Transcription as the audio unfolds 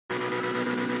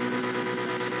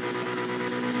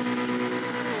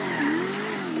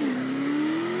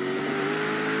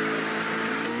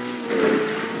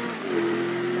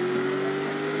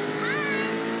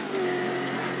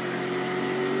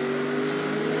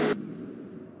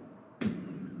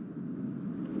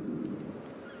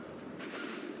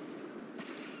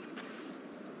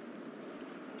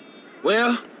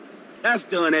Well, that's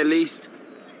done at least.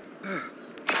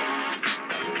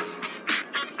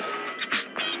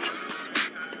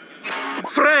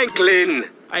 Franklin!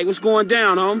 Hey, what's going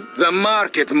down, homie? The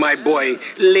market, my boy.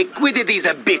 Liquidity's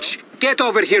a bitch. Get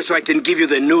over here so I can give you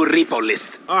the new repo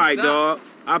list. All right, dog.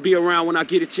 I'll be around when I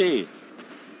get a chance.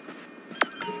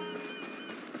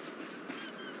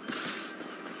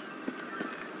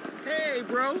 Hey,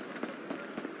 bro.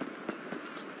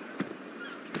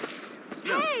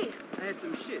 Hey! I had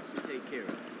some shit to take care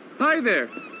of. Hi there.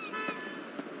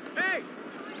 Hey!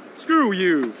 Screw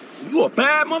you. You a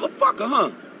bad motherfucker, huh?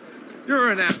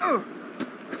 You're an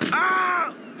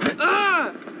Ah!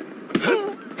 Ah!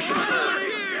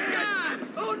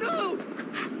 Oh no!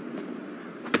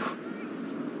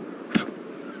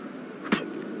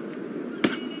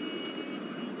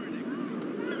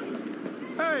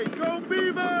 Hey, go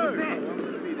Beaver! What's that? I'm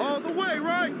gonna be there. All the way,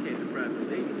 right? Can't deprive the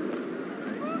lady.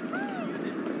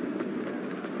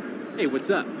 Hey, what's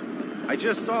up? I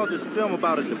just saw this film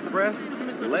about a depressed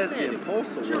lesbian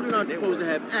postal worker. Children aren't supposed to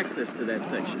have access to that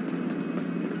section.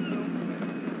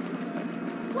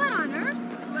 What on earth?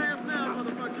 Laugh now,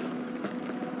 motherfucker.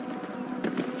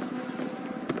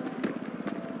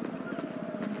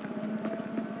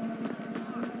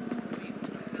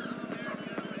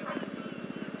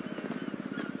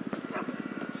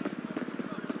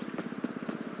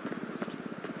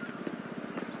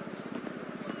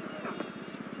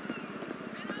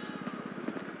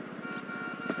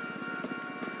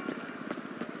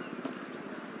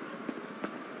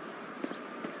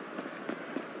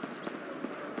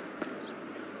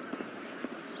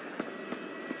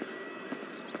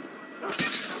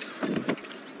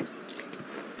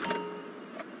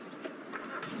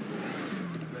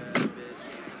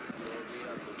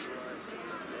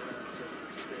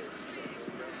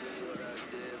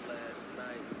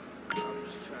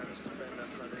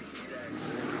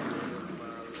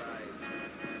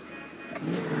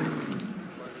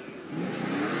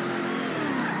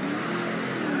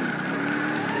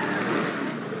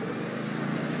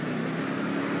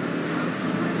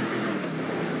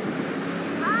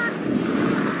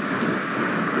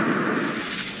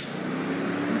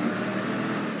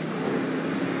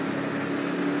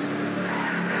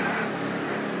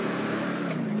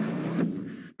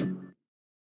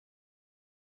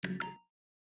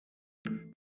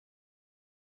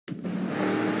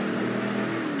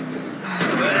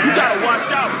 You gotta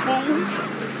watch out, fool!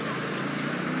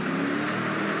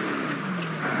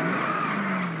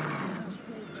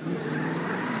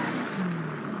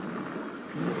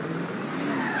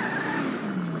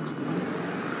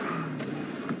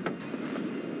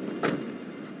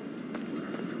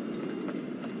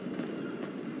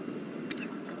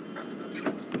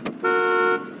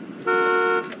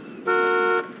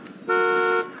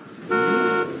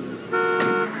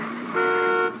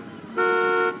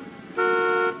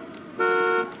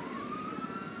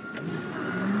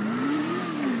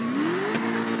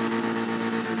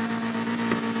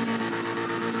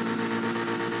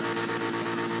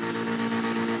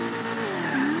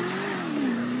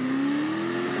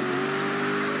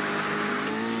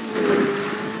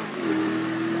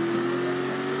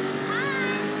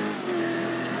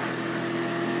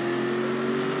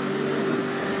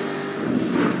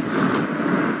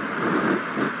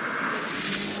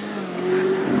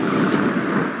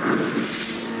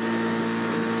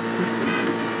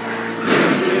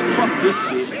 Fuck this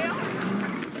shit.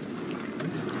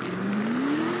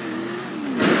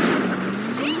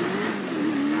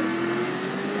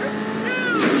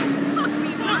 Fuck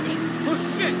me running! Oh,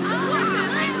 shit!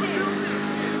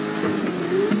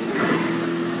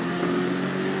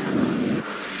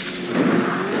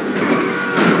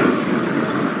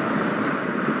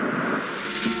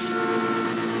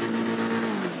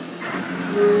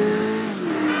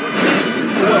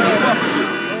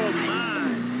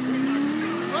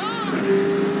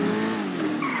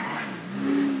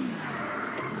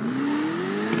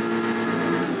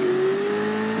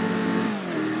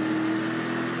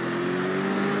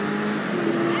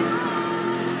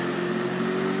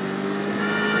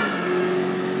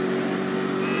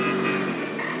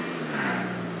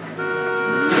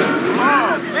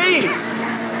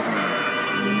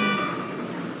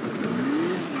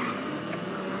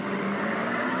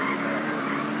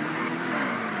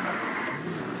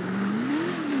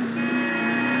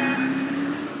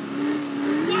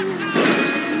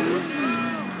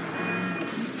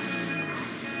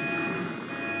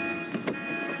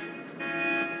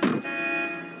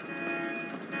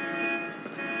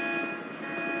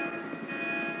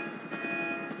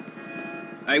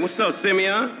 Hey, what's up,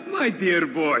 Simeon? My dear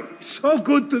boy, so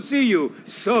good to see you.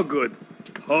 So good.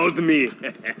 Hold me.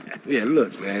 Yeah,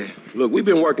 look, man. Look, we've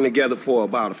been working together for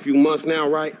about a few months now,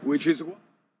 right? Which is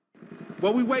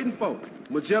What we waiting for?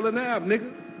 Magellan Ave,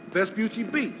 nigga. Vespucci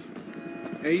Beach.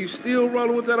 And you still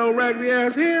rolling with that old raggedy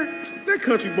ass hair? That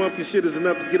country bumpkin shit is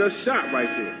enough to get us shot right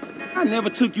there. I never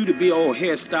took you to be old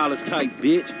hairstylist type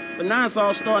bitch, but now it's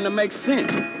all starting to make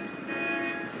sense.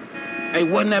 Hey,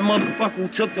 wasn't that motherfucker who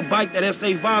took the bike that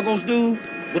S.A. Vagos dude?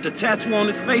 With the tattoo on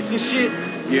his face and shit?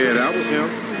 Yeah, that was him.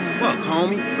 Fuck,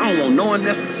 homie. I don't want no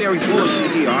unnecessary bullshit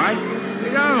here, all right?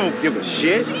 Nigga, I don't give a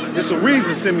shit. There's a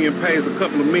reason Simeon pays a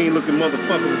couple of mean-looking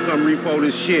motherfuckers to come repo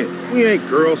this shit. We ain't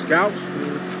Girl Scouts.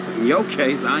 In your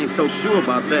case, I ain't so sure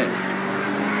about that.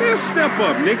 Man, step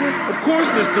up, nigga. Of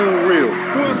course this dude real.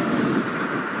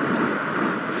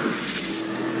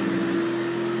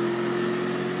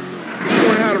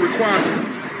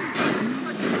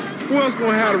 Who else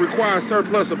gonna have to require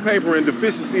surplus of paper and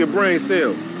deficiency of brain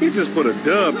cells? He just put a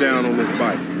dub down on this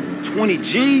bike. 20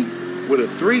 G's? With a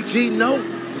 3G note?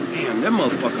 Damn, that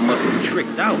motherfucker must have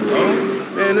tricked out, dog.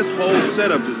 Man, this whole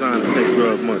setup designed to take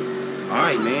drug money. All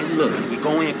right, man, look, we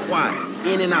go in quiet.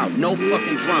 In and out, no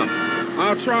fucking drama.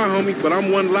 I'll try, homie, but I'm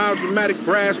one loud, dramatic,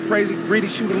 brass, crazy, greedy,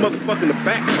 shoot a motherfucker in the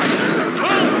back type.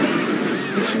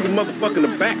 He shoot a motherfucker in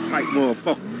the back type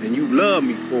motherfucker. And you love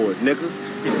me for it, nigga.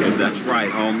 That's right,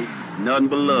 homie. Nothing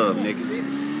but love, nigga.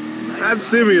 That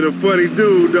Simeon a funny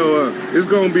dude, though. It's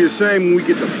gonna be a shame when we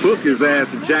get to book his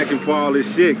ass and jack him for all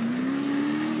this shit.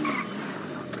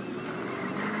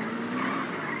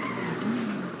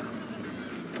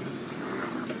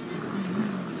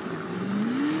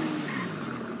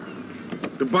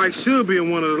 The bike should be in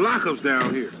one of the lockups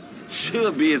down here.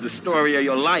 Should be is the story of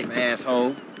your life,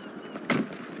 asshole.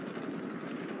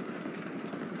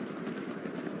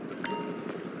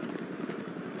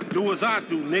 Do as I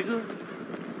do, nigga.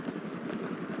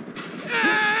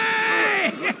 Hey!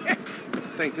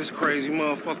 Think this crazy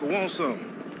motherfucker wants something.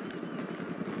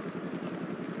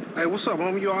 Hey, what's up,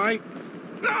 homie? You all right?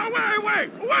 No,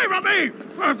 wait from me!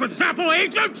 For example,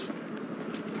 agents!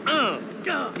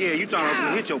 Yeah, you thought I was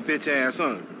gonna hit your bitch ass,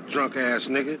 huh? Drunk ass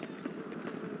nigga.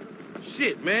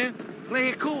 Shit, man. Play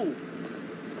it cool.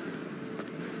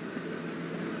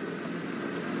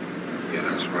 Yeah,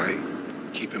 that's right.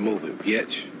 Keep it moving,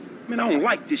 bitch. Man, I don't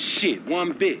like this shit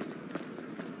one bit.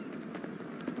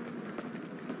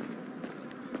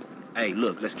 Hey,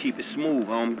 look, let's keep it smooth,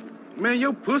 homie. Man,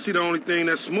 your pussy the only thing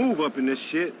that's smooth up in this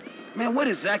shit. Man, what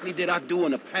exactly did I do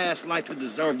in a past life to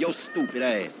deserve your stupid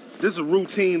ass? This is a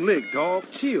routine lick, dog.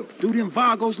 Chill. Do them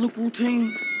Vagos look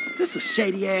routine? This a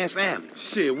shady-ass alley.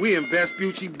 Shit, we in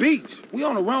Vespucci Beach. We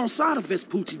on the wrong side of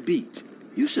Vespucci Beach.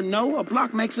 You should know a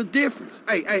block makes a difference.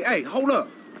 Hey, hold up.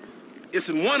 It's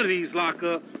in one of these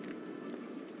lockups.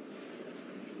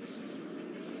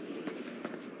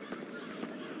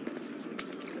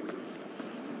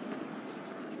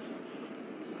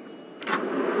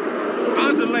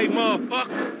 Underlay,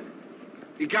 motherfucker.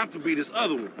 It got to be this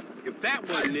other one. If that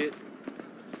wasn't it...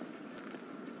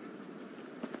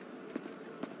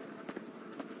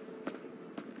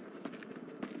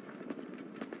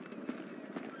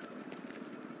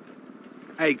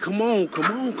 Hey, come on.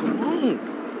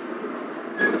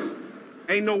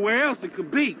 Ain't nowhere else it could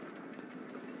be.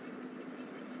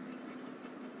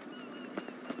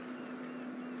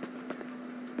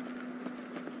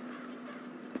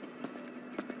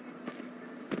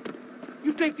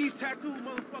 You think these tattooed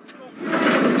motherfuckers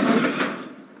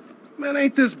gonna... Man,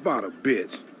 ain't this about a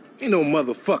bitch? Ain't no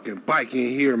motherfucking bike in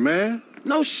here, man.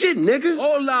 No shit, nigga.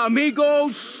 Hola,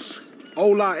 amigos.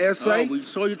 Hola, S.A. Oh, we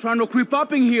saw you trying to creep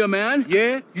up in here, man.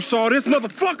 Yeah? You saw this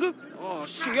motherfucker? Oh,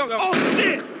 shit. Oh,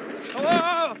 shit!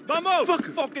 Vamos!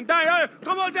 Fucking down.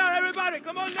 Come on down, everybody.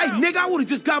 Come on down. Hey, nigga, I would've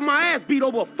just got my ass beat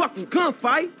over a fucking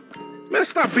gunfight. Man,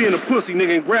 stop being a pussy,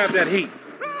 nigga, and grab that heat.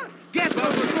 Get the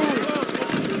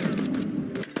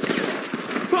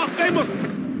Fuck, they must...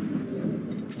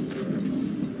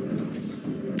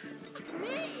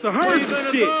 The herds and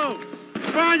shit.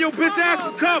 Find your bitch ass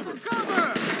some cover.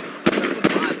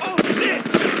 Oh, shit!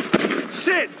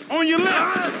 Shit! On your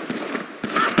left!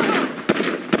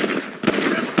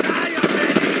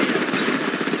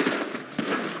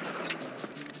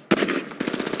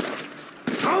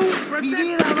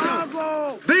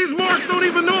 These marks don't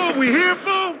even know what we're here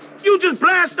for. You just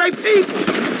blast they people.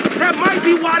 That might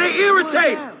be why they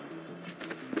irritate.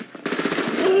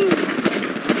 Ooh,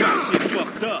 you got shit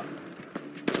fucked up.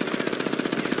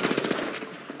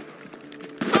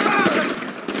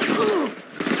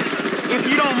 If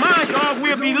you don't mind, dog,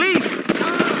 we'll be leaving.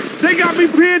 They got me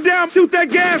pinned down. Shoot that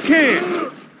gas can.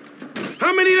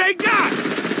 How many they got?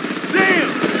 Damn.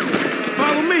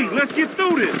 Follow me. Let's get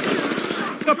through this.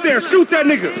 Up there, shoot that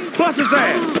nigga. Bust his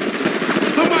ass.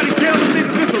 Somebody tell them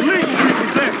niggas it's illegal to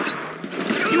repossess.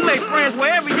 You make friends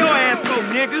wherever your ass go,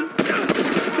 nigga.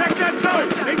 Check that door.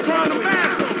 They trying to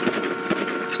mask.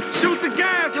 Shoot the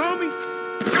gas, homie.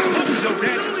 What was your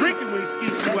daddy drinking when he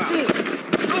skeet you out?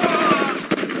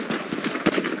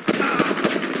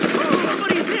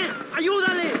 Somebody's hit!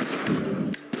 Ayúdale!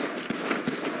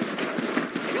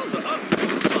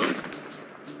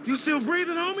 You still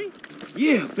breathing, homie?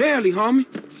 Yeah, barely, homie.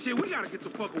 Shit, we gotta get the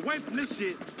fuck away from this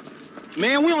shit.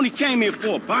 Man, we only came here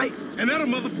for a bite. And that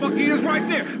motherfucker is right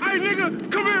there. Hey,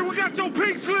 nigga, come here. We got your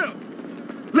pink slip.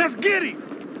 Let's get him.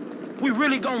 We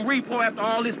really gonna repo after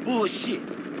all this bullshit.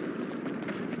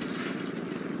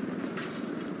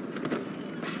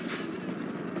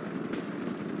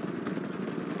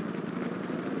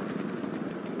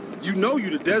 You know you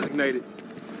the designated.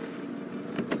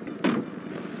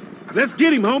 Let's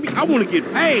get him, homie. I want to get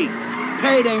paid.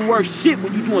 Paid ain't worth shit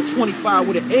when you doing 25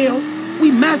 with an L.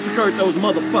 We massacred those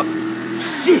motherfuckers.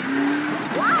 Shit.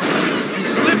 You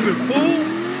slipping, fool.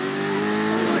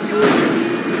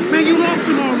 Man, you lost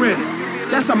him already.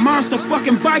 That's a monster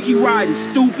fucking bike you riding,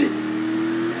 stupid.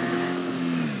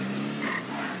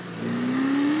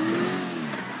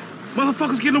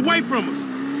 Motherfucker's getting away from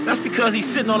us. That's because he's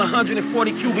sitting on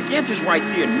 140 cubic inches right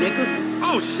there, nigga.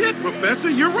 Oh, shit, Professor,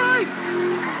 you're right.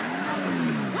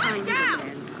 Watch out!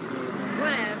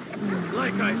 Whatever.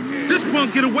 Like I said. This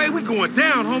punk get away, we going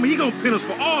down, homie. He gonna pin us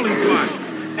for all these bodies.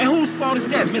 And whose fault is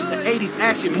that, Mr. 80s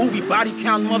action movie body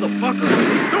count motherfucker?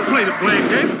 Don't play the blame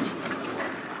game.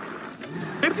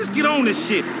 Man, just get on this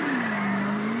shit.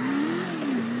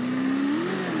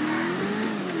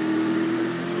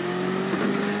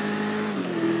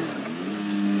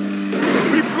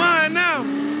 We flying now.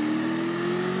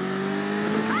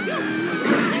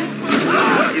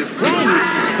 What is wrong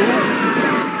with you, boy?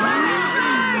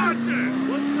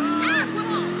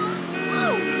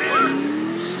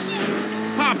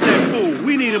 Pop that fool.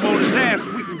 We need him on his ass so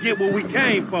we can get what we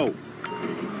came for.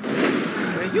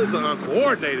 Man, you's an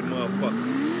uncoordinated motherfucker.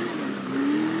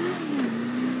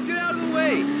 Get out of the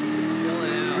way!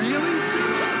 Really?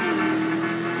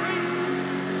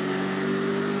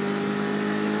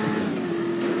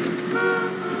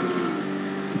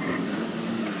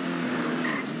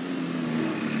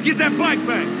 Get that bike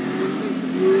back.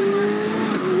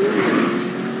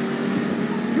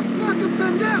 You fucking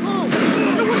pendejo!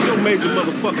 Yo, what's your major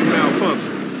motherfucking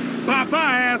malfunction? Bye-bye,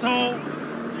 asshole.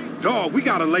 Dog, we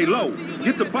gotta lay low.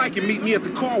 Get the bike and meet me at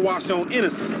the car wash on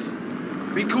Innocence.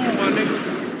 Be cool, my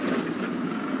nigga.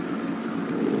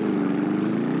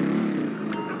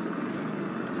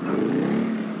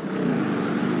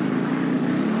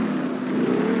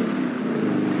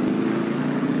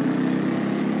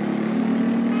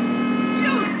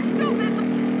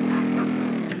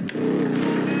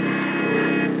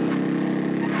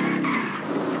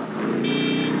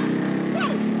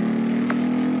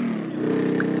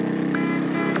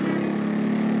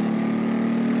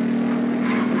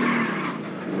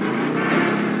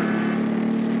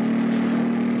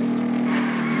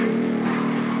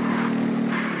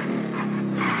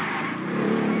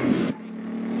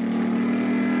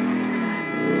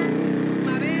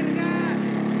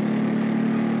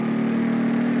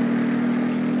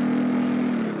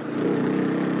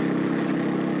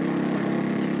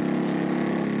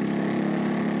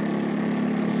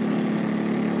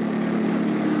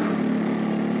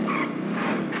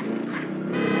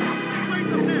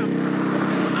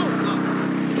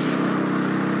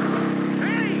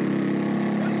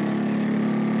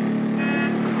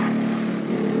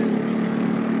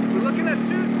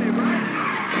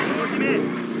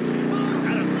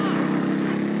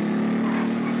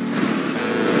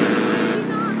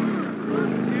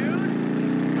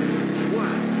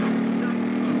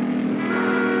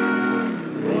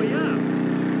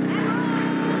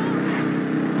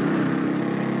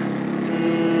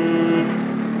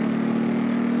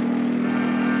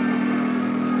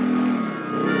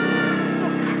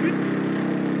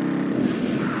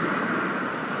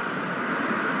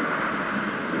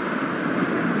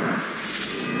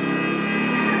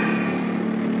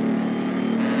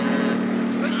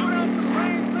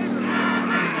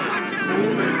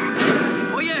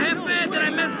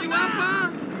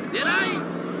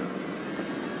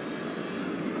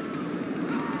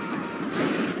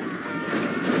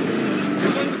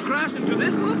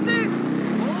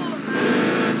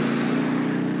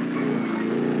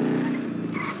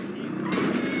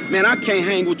 Man, I can't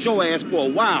hang with your ass for a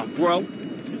while, bro.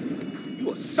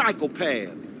 You a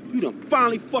psychopath. You done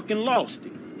finally fucking lost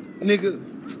it. Nigga,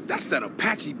 that's that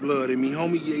Apache blood in me,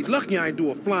 homie. You ain't lucky I ain't do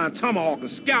a flying tomahawk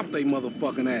and scalp they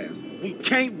motherfucking ass. We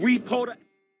can't repo the...